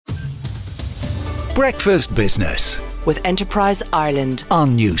Breakfast Business with Enterprise Ireland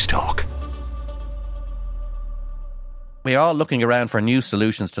on News Talk. We are all looking around for new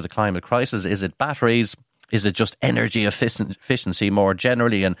solutions to the climate crisis. Is it batteries? Is it just energy efficiency more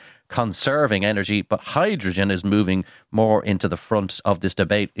generally and conserving energy? But hydrogen is moving more into the front of this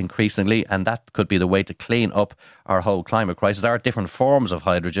debate increasingly, and that could be the way to clean up our whole climate crisis. There are different forms of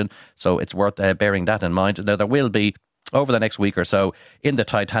hydrogen, so it's worth bearing that in mind. Now, there will be, over the next week or so, in the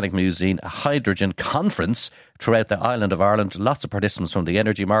Titanic Museum, a hydrogen conference throughout the island of Ireland. Lots of participants from the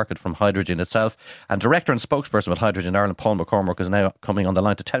energy market, from hydrogen itself. And Director and Spokesperson with Hydrogen Ireland, Paul McCormack, is now coming on the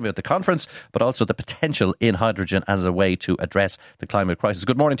line to tell me about the conference, but also the potential in hydrogen as a way to address the climate crisis.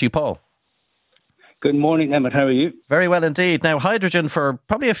 Good morning to you, Paul. Good morning, Emmet. How are you? Very well indeed. Now, hydrogen for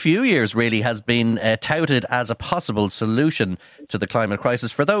probably a few years really has been touted as a possible solution to the climate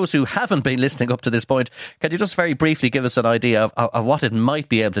crisis. For those who haven't been listening up to this point, can you just very briefly give us an idea of what it might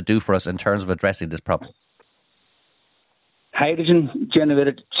be able to do for us in terms of addressing this problem? Hydrogen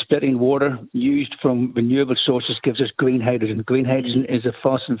generated splitting water used from renewable sources gives us green hydrogen. Green hydrogen is a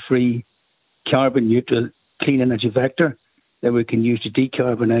fossil-free, carbon-neutral, clean energy vector that we can use to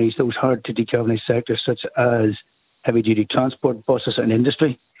decarbonise those hard-to-decarbonise sectors such as heavy-duty transport, buses and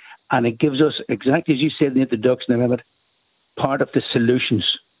industry. And it gives us, exactly as you said in the introduction, Emmett, part of the solutions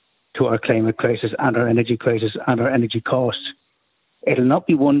to our climate crisis and our energy crisis and our energy costs. It'll not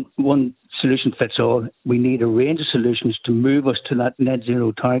be one solution fits all. We need a range of solutions to move us to that net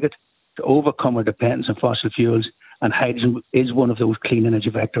zero target, to overcome our dependence on fossil fuels, and hydrogen is one of those clean energy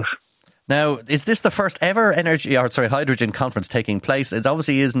vectors. Now, is this the first ever hydrogen conference taking place? It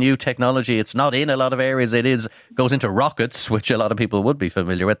obviously is new technology. It's not in a lot of areas. It goes into rockets, which a lot of people would be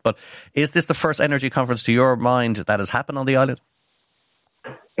familiar with. But is this the first energy conference, to your mind, that has happened on the island?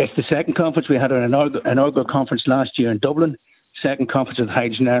 It's the second conference. We had our inaugural conference last year in Dublin. Second conference of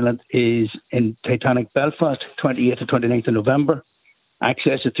Hydrogen Ireland is in Titanic Belfast, 28th to 29th of November.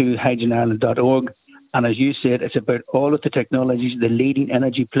 Access it through hydrogenireland.org. And as you said, it's about all of the technologies, the leading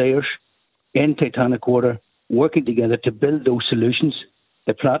energy players in Titanic Water working together to build those solutions.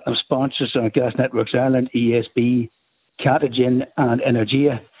 The platinum sponsors are Gas Networks Ireland, ESB, Catagen and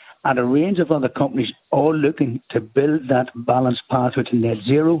Energia, and a range of other companies all looking to build that balanced pathway to net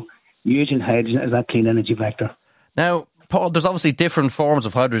zero using hydrogen as that clean energy vector. Now, Paul, there's obviously different forms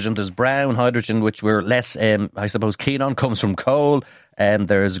of hydrogen. There's brown hydrogen, which we're less, keen on, comes from coal. And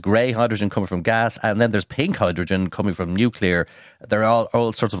there's grey hydrogen coming from gas. And then there's pink hydrogen coming from nuclear. There are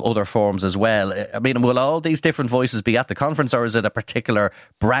all sorts of other forms as well. I mean, will all these different voices be at the conference, or is it a particular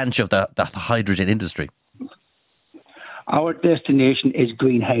branch of the hydrogen industry? Our destination is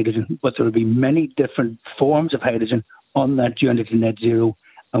green hydrogen, but there will be many different forms of hydrogen on that journey to net zero.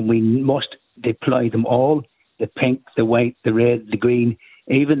 And we must deploy them all. The pink, the white, the red, the green,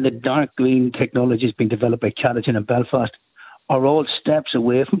 even the dark green technologies being developed by Catagen and Belfast are all steps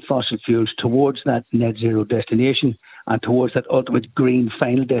away from fossil fuels towards that net zero destination and towards that ultimate green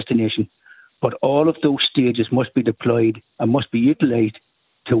final destination. But all of those stages must be deployed and must be utilised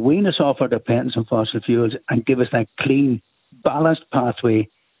to wean us off our dependence on fossil fuels and give us that clean, balanced pathway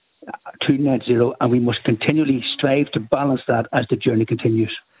to net zero. And we must continually strive to balance that as the journey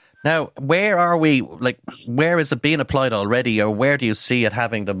continues. Now, where are we? Where is it being applied already, or where do you see it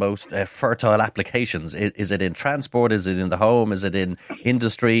having the most fertile applications? Is it in transport? Is it in the home? Is it in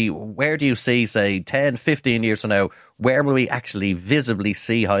industry? Where do you see, say, 10, 15 years from now, where will we actually visibly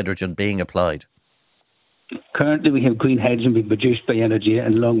see hydrogen being applied? Currently, we have green hydrogen being produced by Energia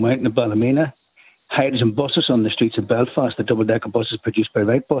in Long Mountain and Ballymena. Hydrogen buses on the streets of Belfast, the double-decker buses produced by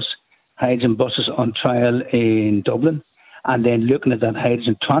Wrightbus. Hydrogen buses on trial in Dublin. And then looking at that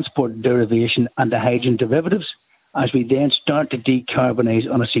hydrogen transport derivation and the hydrogen derivatives as we then start to decarbonise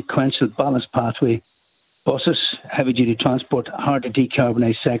on a sequential balanced pathway, buses, heavy-duty transport,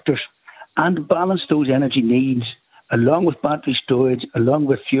 hard-to-decarbonise sectors, and balance those energy needs along with battery storage, along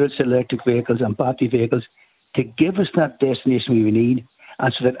with fuel cell electric vehicles and battery vehicles to give us that destination we need,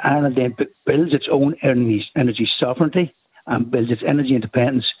 and so that Ireland then builds its own energy sovereignty and builds its energy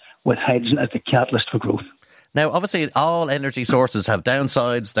independence with hydrogen as the catalyst for growth. Now, obviously, all energy sources have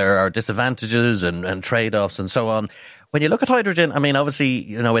downsides. There are disadvantages and trade-offs and so on. When you look at hydrogen, I mean, obviously,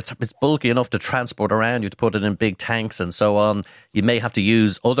 it's bulky enough to transport around. You have to put it in big tanks and so on. You may have to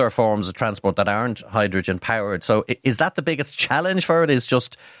use other forms of transport that aren't hydrogen powered. So is that the biggest challenge for it, is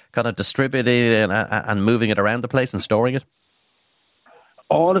just kind of distributing and moving it around the place and storing it?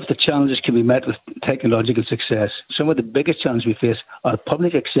 All of the challenges can be met with technological success. Some of the biggest challenges we face are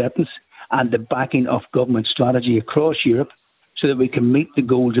public acceptance and the backing of government strategy across Europe so that we can meet the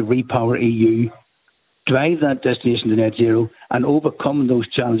goals of Repower EU, drive that destination to net zero and overcome those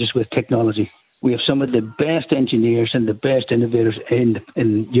challenges with technology. We have some of the best engineers and the best innovators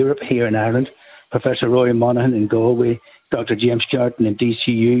in Europe here in Ireland. Professor Rory Monaghan in Galway, Dr. James Charlton in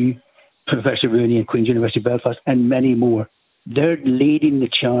DCU, Professor Rooney in Queen's University Belfast, and many more. They're leading the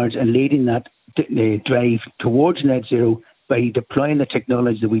charge and leading that drive towards net zero by deploying the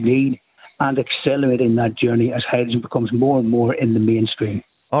technology that we need and accelerating that journey as hydrogen becomes more and more in the mainstream.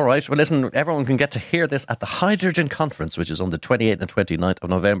 All right. Well, listen, everyone can get to hear this at the Hydrogen Conference, which is on the 28th and 29th of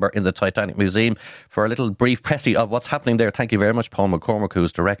November in the Titanic Museum. For a little brief précis of what's happening there, thank you very much, Paul McCormack,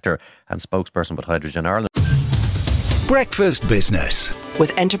 who's Director and Spokesperson with Hydrogen Ireland. Breakfast Business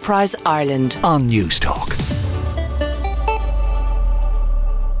with Enterprise Ireland on News Talk.